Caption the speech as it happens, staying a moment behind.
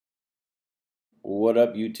What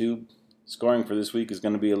up, YouTube? Scoring for this week is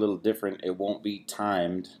going to be a little different. It won't be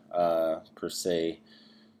timed per se.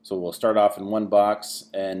 So we'll start off in one box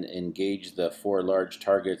and engage the 4 large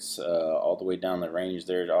targets all the way down the range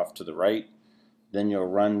there off to the right. Then you'll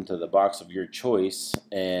run to the box of your choice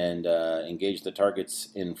and engage the targets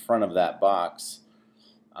in front of that box.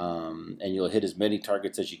 And you'll hit as many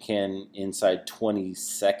targets as you can inside 20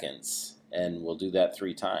 seconds. And we'll do that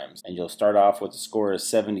 3 times. And you'll start off with a score of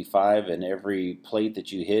 75, and every plate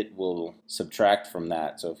that you hit will subtract from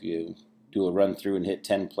that. So if you do a run through and hit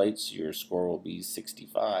 10 plates, your score will be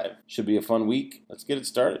 65. Should be a fun week. Let's get it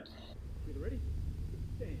started. Get ready.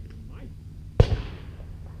 Stand by.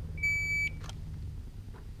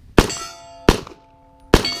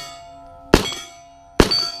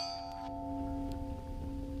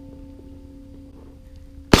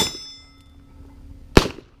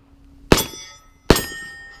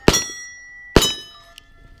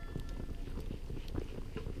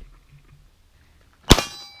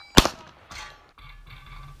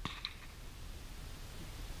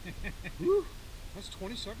 Whew, that's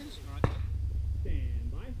 20 seconds? All right.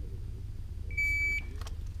 Stand by.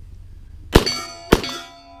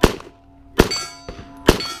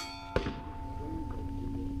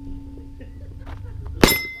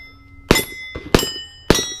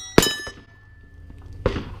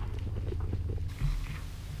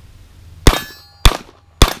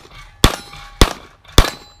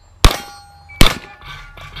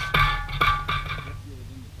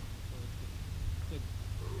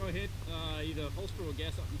 Go ahead, either holster or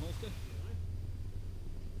gas up and holster.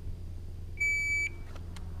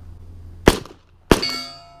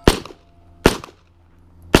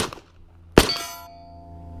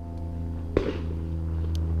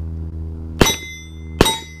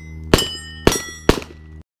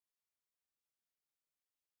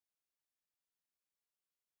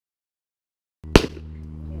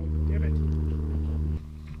 Give it.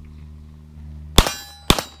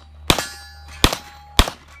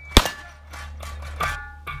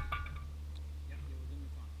 Yep, you're within the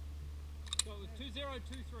time. So it was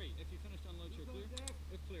 2023. If you finished unload, you're clear.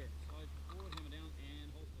 It's clear. Slide forward, hammer down,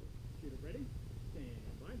 and holster. Shooter ready. Stand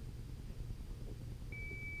by.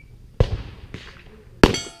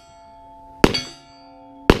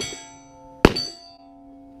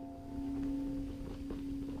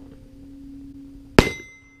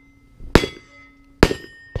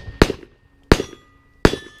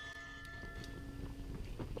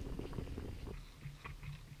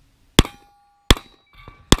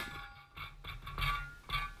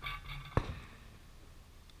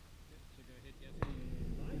 So go ahead, gas.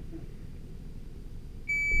 Stand by.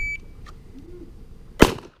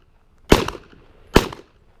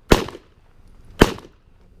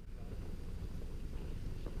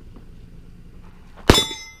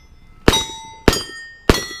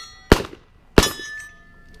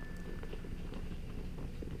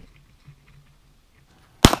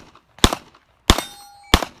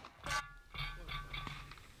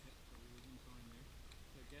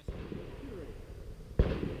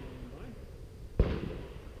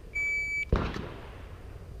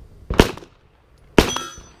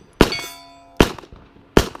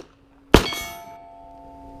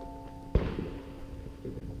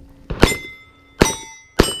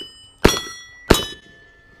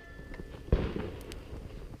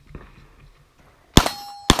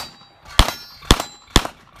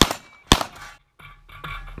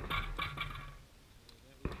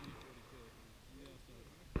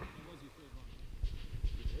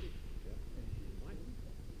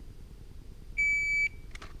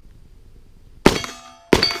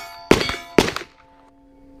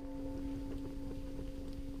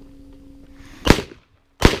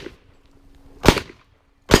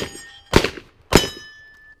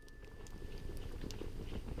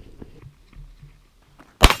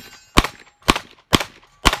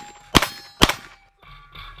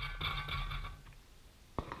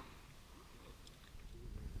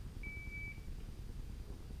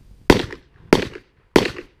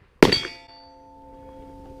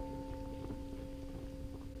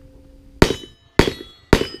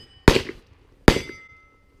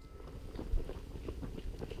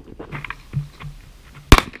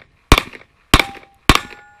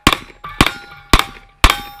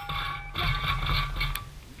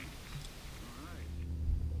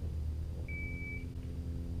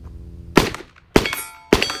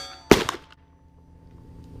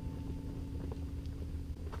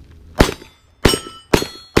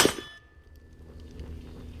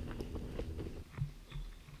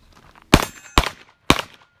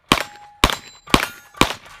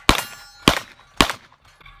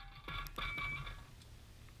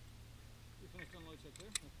 show clear.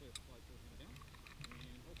 Left clear. Slide forward, hammer down.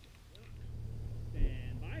 And hold still.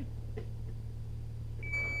 Stand by.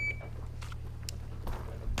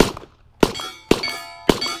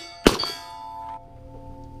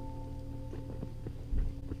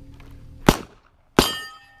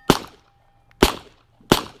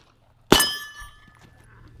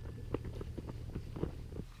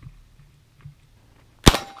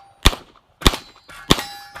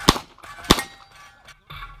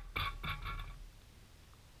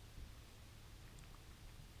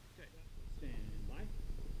 Stand by.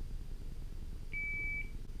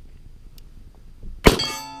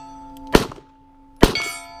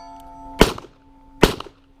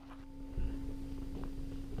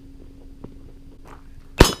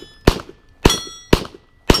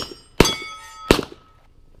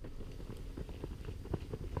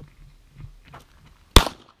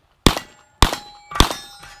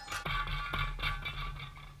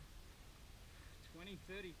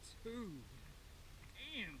 .2032.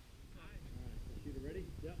 Damn. Alright, shooter ready?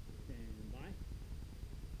 Yep. Stand by.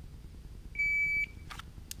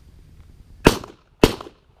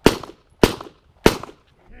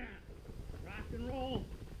 Yeah. Rock and roll.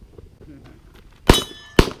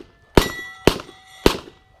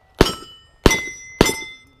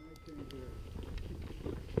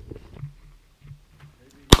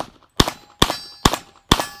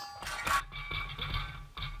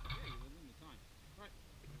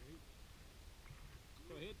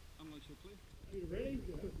 Go ahead, unload your clear. You ready?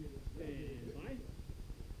 Stand by.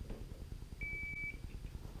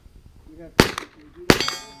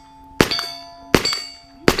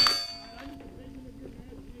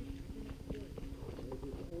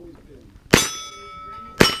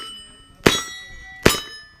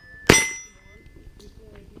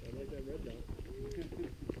 I like that red dot.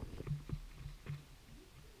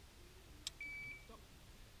 Stop.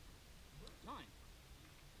 9.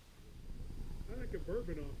 I like a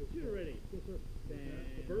bourbon office. Shooter ready. Stand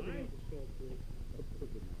A bourbon by. office called for a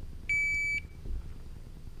bourbon office.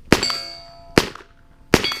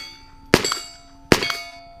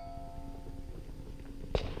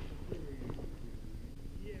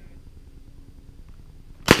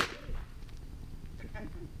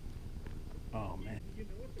 Oh man. You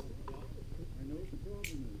know what the problem is? I know what the problem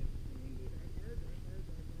is.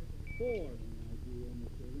 4. I do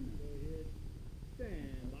almost every night. Go ahead.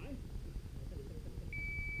 Stand by.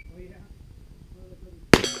 Oh yeah.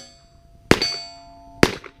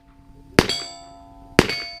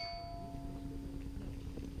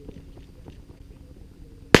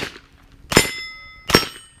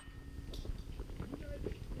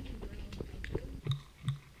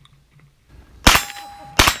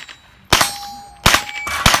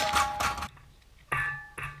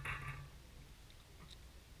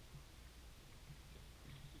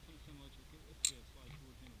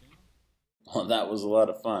 Well, that was a lot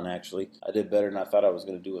of fun, actually. I did better than I thought I was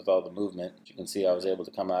going to do with all the movement. As you can see, I was able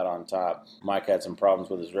to come out on top. Mike had some problems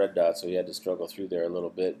with his red dot, so he had to struggle through there a little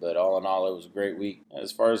bit. But all in all, it was a great week.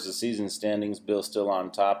 As far as the season standings, Bill's still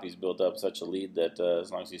on top. He's built up such a lead that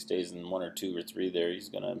as long as he stays in 1 or 2 or 3 there, he's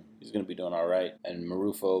gonna be doing all right. And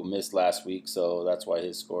Marufo missed last week, so that's why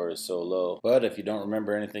his score is so low. But if you don't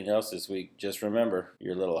remember anything else this week, just remember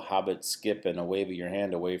your little hobbit skip and a wave of your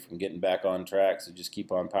hand away from getting back on track. So just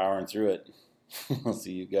keep on powering through it. I'll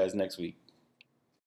see you guys next week.